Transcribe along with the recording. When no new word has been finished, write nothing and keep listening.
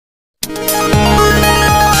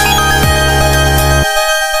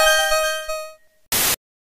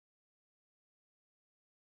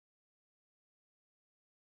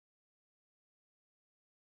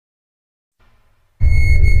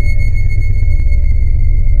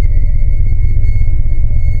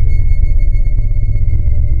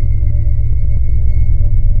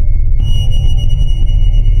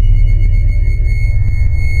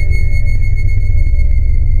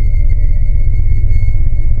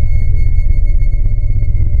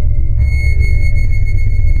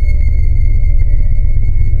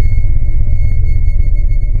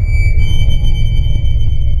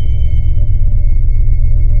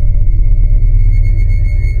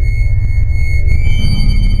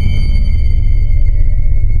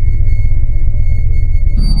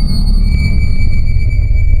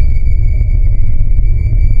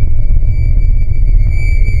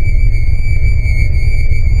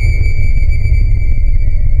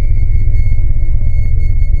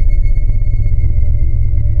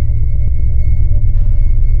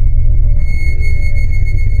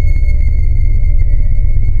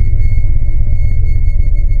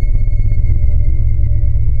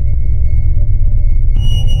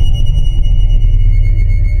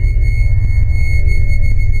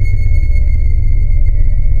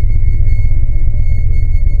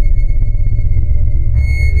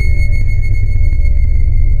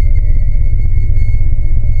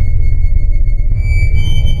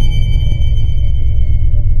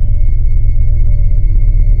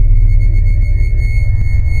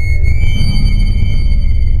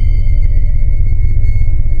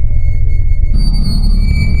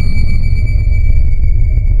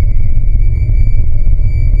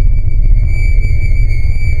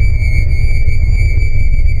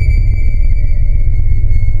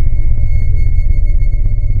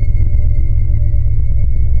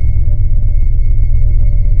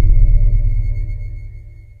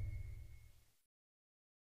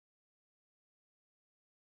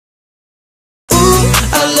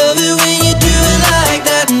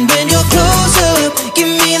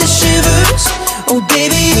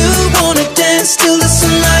wanna dance till the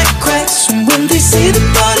sunlight cracks. And when they say the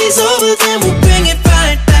party's over, then we'll bring it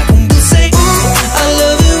right back. And we'll say, ooh, I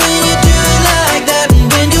love it when you do it like that. And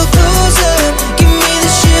when you're closer, give me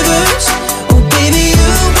the shivers. Oh baby, you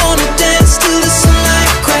wanna dance till the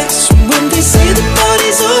sunlight cracks. And when they say the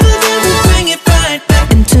party's over, then we'll bring it right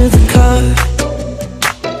back. Into the car,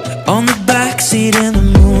 on the backseat in the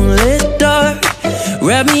moonlit dark.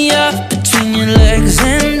 Wrap me up between your legs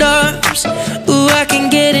and arms. Ooh, I can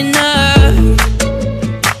get enough.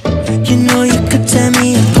 You know you could tear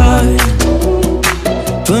me apart,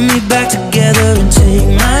 put me back together and take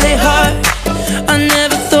my heart. I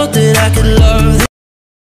never thought that I could love this.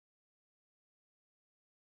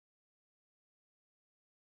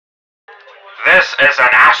 This is a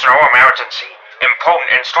national emergency.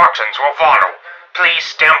 Important instructions will follow. Please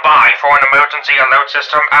stand by for an emergency alert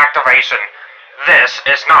system activation. This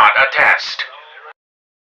is not a test.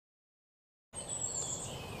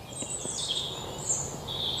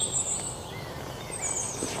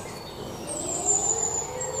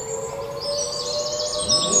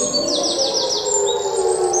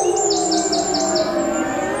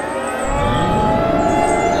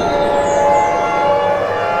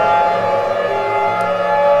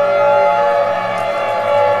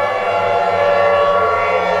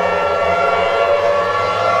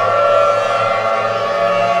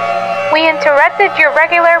 We interrupted your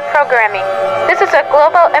regular programming. This is a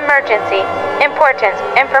global emergency. Important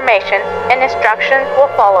information and instructions will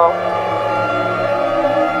follow.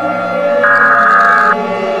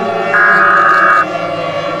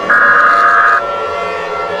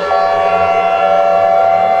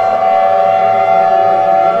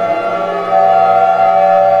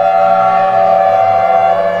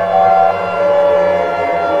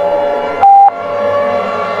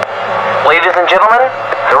 Ladies and gentlemen,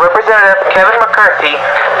 the Representative Kevin McCarthy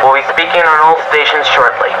will be speaking on all stations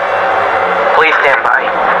shortly. Please stand by.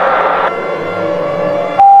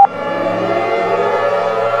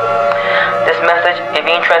 This message is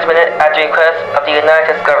being transmitted at the request of the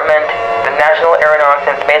United States government, the National Aeronautics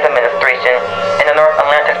and Space Administration, and the North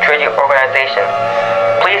Atlantic Treaty Organization.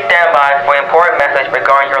 Please stand by for an important message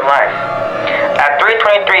regarding your life. At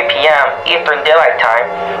 3:23 p.m. Eastern Daylight Time,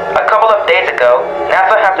 a couple of days ago,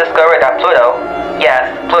 NASA have discovered that Pluto, yes,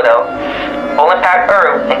 Pluto, will impact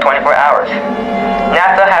Earth in 24 hours.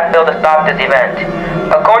 NASA has failed to stop this event.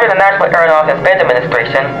 According to the National Aeronautics and Space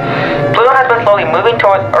Administration, Pluto has been slowly moving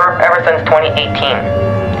towards Earth ever since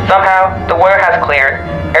 2018. Somehow, the weather has cleared,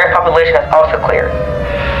 air population has also cleared.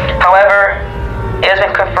 However, it has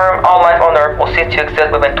been confirmed all life on Earth will cease to exist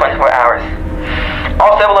within 24 hours.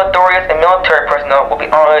 All civil authorities and military personnel will be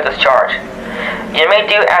honorably discharged. You may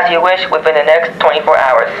do as you wish within the next 24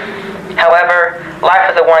 hours. However, life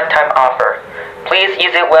is a one-time offer. Please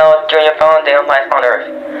use it well during your final day of life on Earth.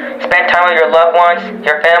 Spend time with your loved ones,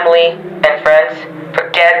 your family, and friends.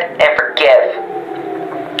 Forget and forgive.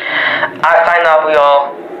 I sign off with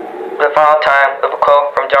y'all for the final time with a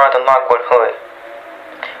quote from Jonathan Lockwood Hood.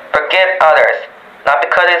 Forgive others, not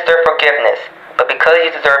because they deserve forgiveness, but because you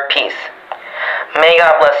deserve peace. May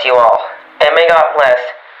God bless you all, and may God bless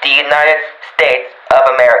the United States of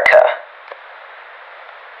America.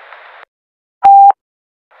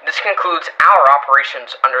 This concludes our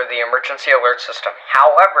operations under the emergency alert system.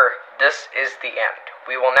 However, this is the end.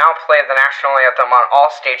 We will now play the national anthem on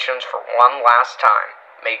all stations for one last time.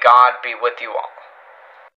 May God be with you all.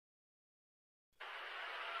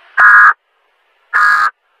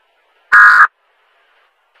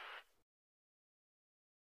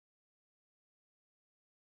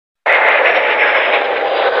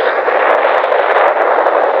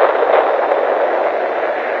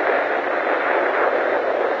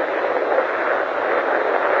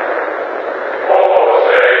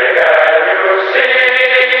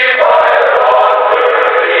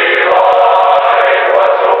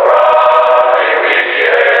 What's so proudly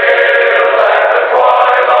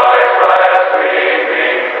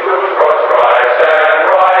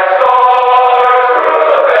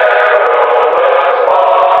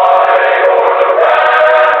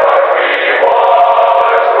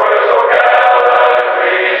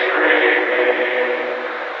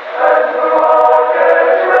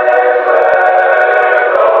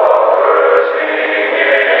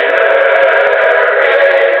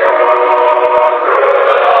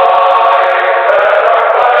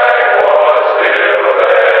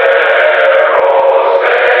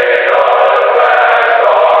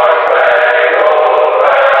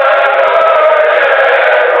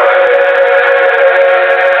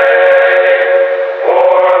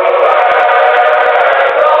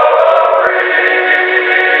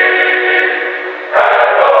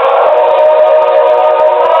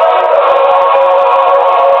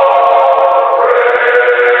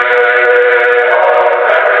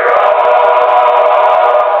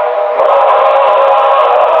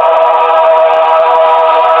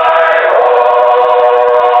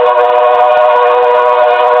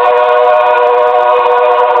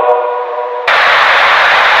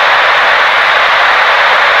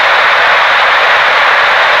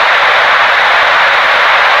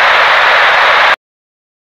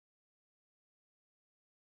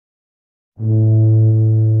you.